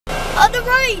On the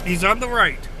right. He's on the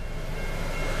right.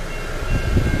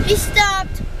 He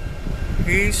stopped.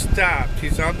 He stopped.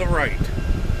 He's on the right.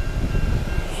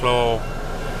 So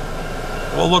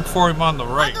we'll look for him on the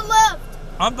right. On the left.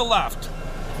 On the left.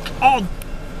 Oh,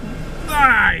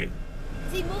 my.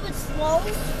 Is he moving slow?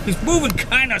 He's moving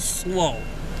kind of slow.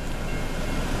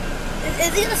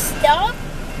 Is he gonna stop?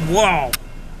 Wow.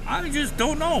 I just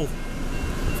don't know.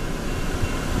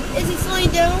 Is he slowing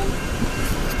down?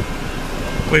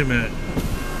 Wait a minute.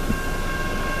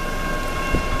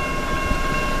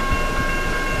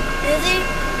 Is he?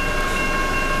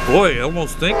 Boy, I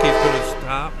almost think he's gonna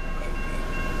stop.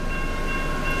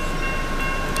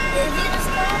 Is he gonna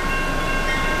stop?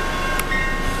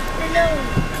 Or no?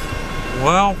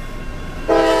 Well,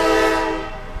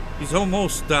 he's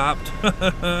almost stopped.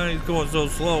 He's going so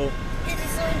slow. Is he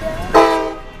slowing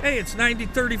down? Hey, it's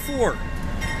 90-34.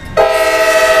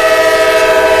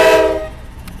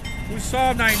 We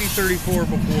saw 90-34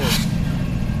 before.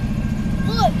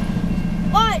 Look!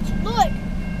 Watch! Look!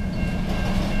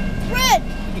 Red!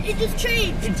 It just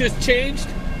changed! It just changed?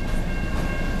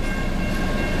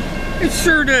 It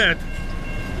sure did.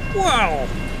 Wow.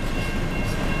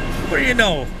 What do you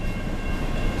know?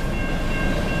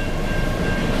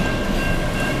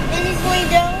 Is he slowing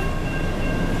down?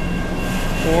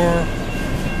 Or,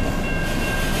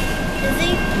 Is he?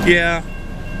 yeah,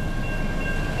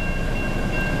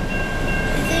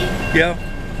 Is he? yeah.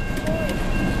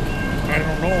 I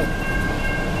don't know.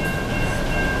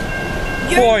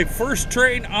 Boy, first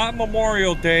train on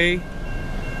Memorial Day.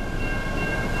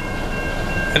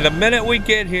 And the minute we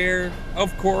get here,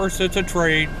 of course, it's a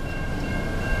train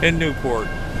in Newport.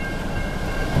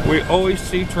 We always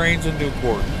see trains in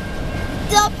Newport.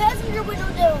 The passenger window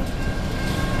down.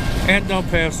 And the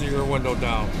passenger window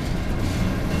down.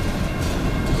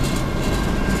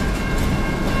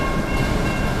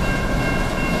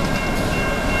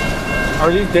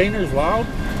 Are these Daners loud?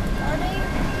 Are they?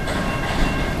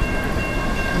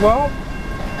 Well,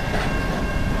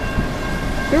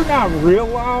 they're not real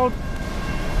loud.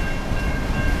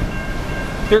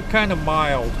 They're kind of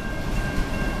mild.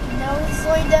 Now he's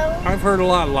slowing down. I've heard a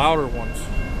lot louder ones. Is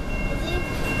he?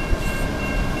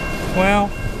 Well,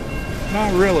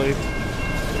 not really. Is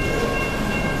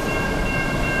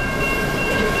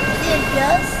he a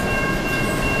Gus?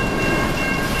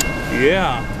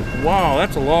 Yeah. Wow,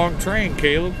 that's a long train,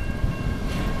 Caleb.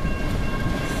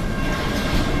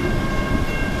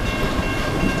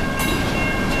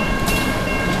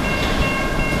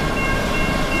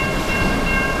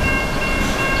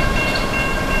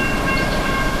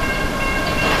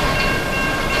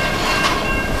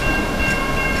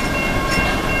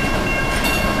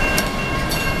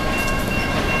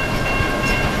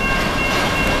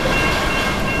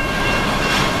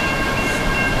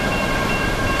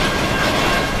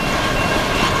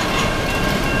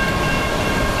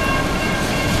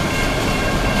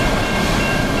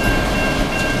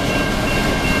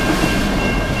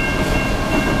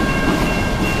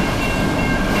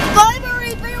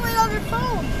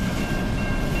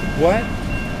 What?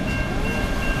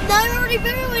 They're already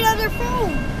videoing on their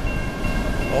phone.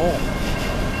 Oh.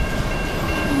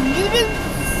 You didn't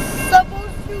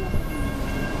supposed to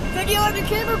video on the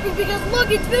camera because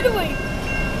look, it's videoing.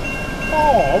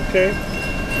 Oh, okay.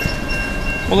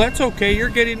 Well, that's okay. You're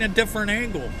getting a different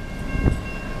angle.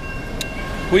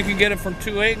 We can get it from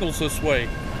two angles this way.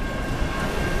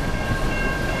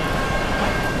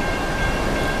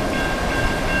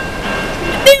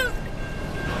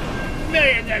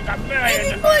 There's a million.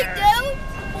 Is he going down?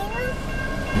 More?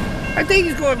 I think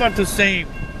he's going about the same.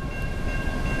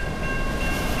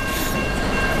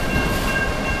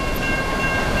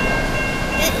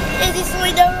 Is he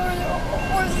slowing down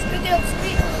or is he picking up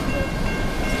speed a little bit?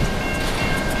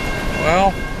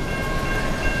 Well,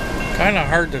 kind of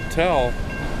hard to tell.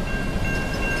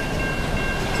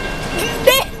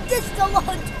 Man, this is a long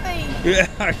train.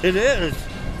 Yeah, it is.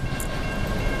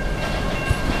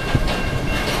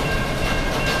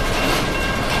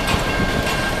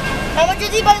 How much is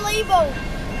he by Labo?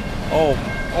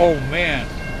 Oh man,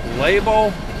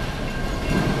 Labo.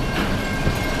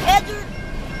 That's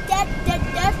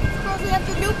crossing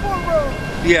after Newport Road.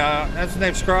 Yeah, that's the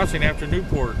next crossing after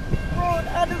Newport. Road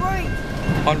on the right.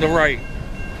 On the right.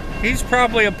 He's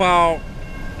probably about,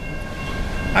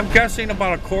 I'm guessing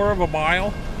about a quarter of a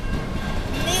mile.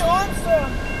 Neil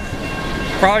Armstrong.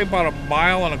 Probably about a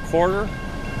mile and a quarter.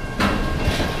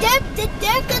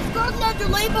 That's crossing after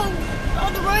Labo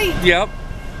on the right. Yep,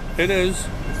 it is.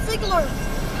 Sigler.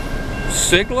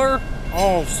 Sigler?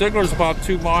 Oh, Sigler's about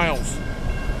 2 miles.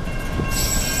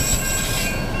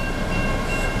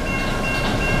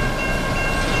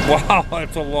 Wow,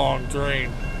 that's a long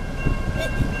train.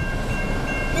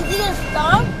 Is he gonna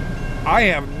stop? I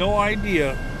have no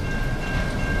idea.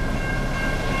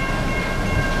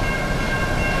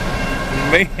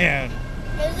 Man,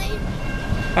 Is he?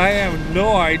 I have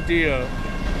no idea.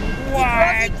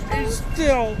 What? It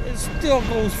still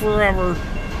goes forever.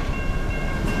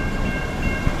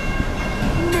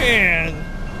 Man,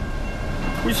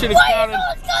 we should have counted. Why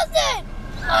are you so disgusted?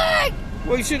 Look!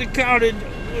 We should have counted.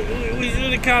 We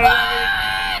should have counted.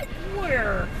 Look!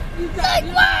 Where? Look!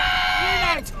 You're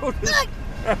not so Look!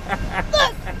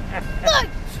 Look! Look!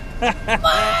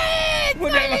 What? Why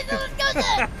are you so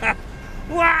disgusted?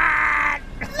 What?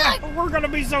 Look! We're gonna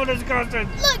be so disgusted.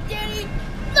 Look, Daddy!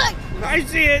 Look! I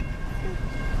see it.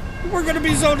 We're gonna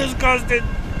be so disgusted.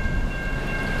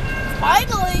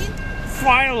 Finally!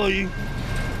 Finally.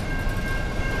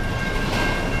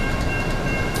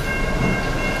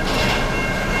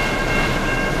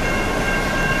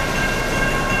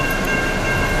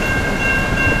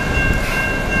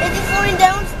 Is he slowing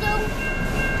down still?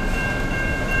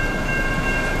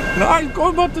 No, he's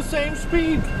going about the same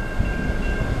speed.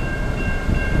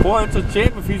 Boy, it's a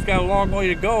shame if he's got a long way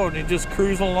to go and he's just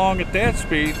cruising along at that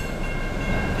speed.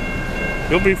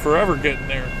 He'll be forever getting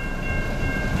there.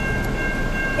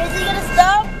 Is he gonna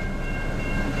stop?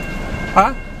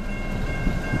 Huh?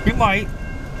 He might.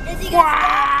 Is he gonna What?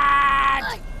 stop?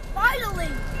 Look! Finally!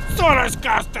 So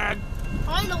disgusted.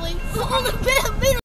 Finally!